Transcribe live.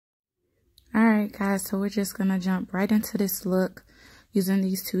Alright guys, so we're just going to jump right into this look using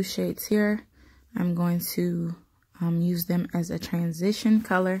these two shades here. I'm going to use them as a transition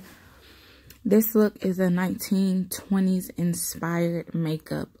color. This look is a 1920s inspired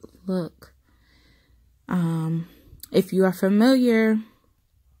makeup look. If you are familiar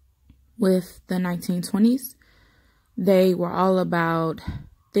with the 1920s, they were all about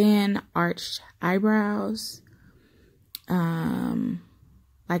thin arched eyebrows,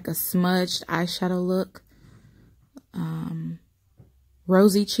 like a smudged eyeshadow look,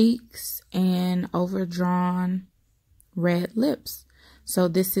 rosy cheeks, and overdrawn red lips. So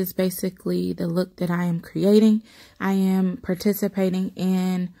this is basically the look that I am creating. I am participating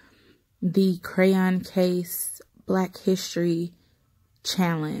in the Crayon Case Black History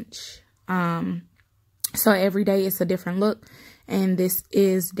Challenge. So every day it's a different look, and this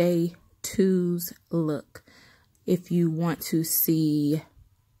is day 2's look. If you want to see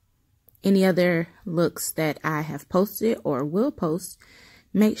any other looks that I have posted or will post,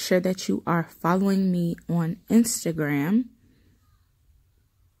 make sure that you are following me on Instagram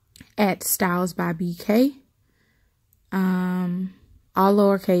at Styles by BK. All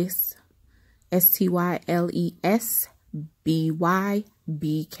lowercase,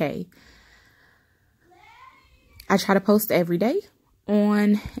 STYLESBYBK. I try to post every day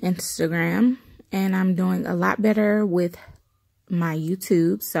on Instagram, and I'm doing a lot better with my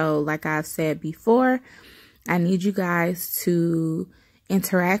YouTube. So like I've said before, I need you guys to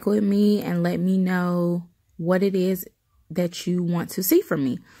interact with me and let me know what it is that you want to see from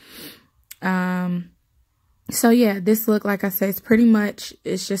me. So yeah, this look, like I said, it's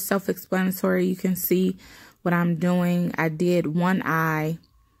just self-explanatory. You can see what I'm doing. I did one eye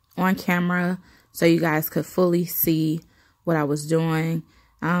on camera so you guys could fully see what I was doing.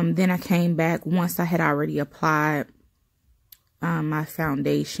 Then I came back once I had already applied my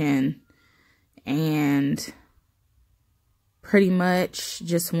foundation, and pretty much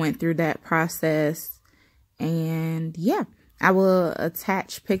just went through that process. And yeah, I will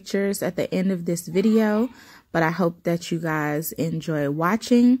attach pictures at the end of this video, but I hope that you guys enjoy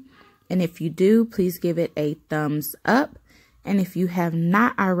watching. And if you do, please give it a thumbs up. And if you have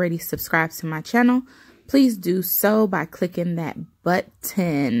not already subscribed to my channel, please do so by clicking that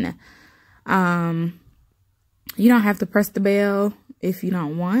button. You don't have to press the bell if you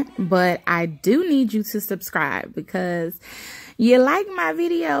don't want, but I do need you to subscribe because you like my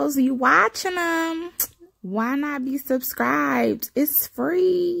videos, you watching them. Why not be subscribed? It's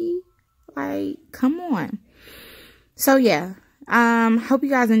free. Like, come on. So yeah, hope you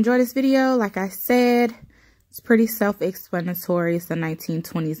guys enjoy this video. Like I said, it's pretty self-explanatory. It's a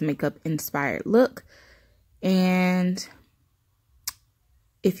 1920s makeup inspired look. And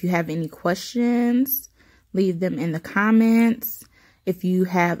if you have any questions, leave them in the comments. If you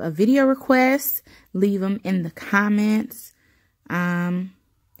have a video request, leave them in the comments. And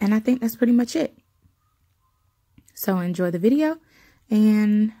I think that's pretty much it. So enjoy the video.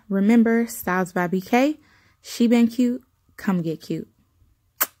 And remember, Styles by BK. She been cute. Come get cute.